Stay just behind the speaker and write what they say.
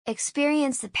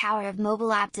Experience the power of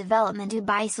mobile app development.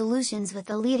 Dubai solutions with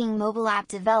the leading mobile app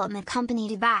development company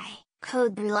Dubai,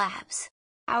 code Brew.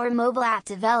 Our mobile app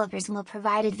developers will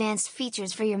provide advanced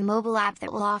features for your mobile app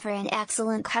that will offer an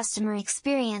excellent customer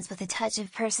experience with a touch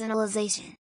of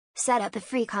personalization. Set up a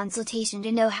free consultation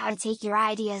to know how to take your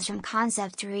ideas from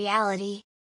concept to reality,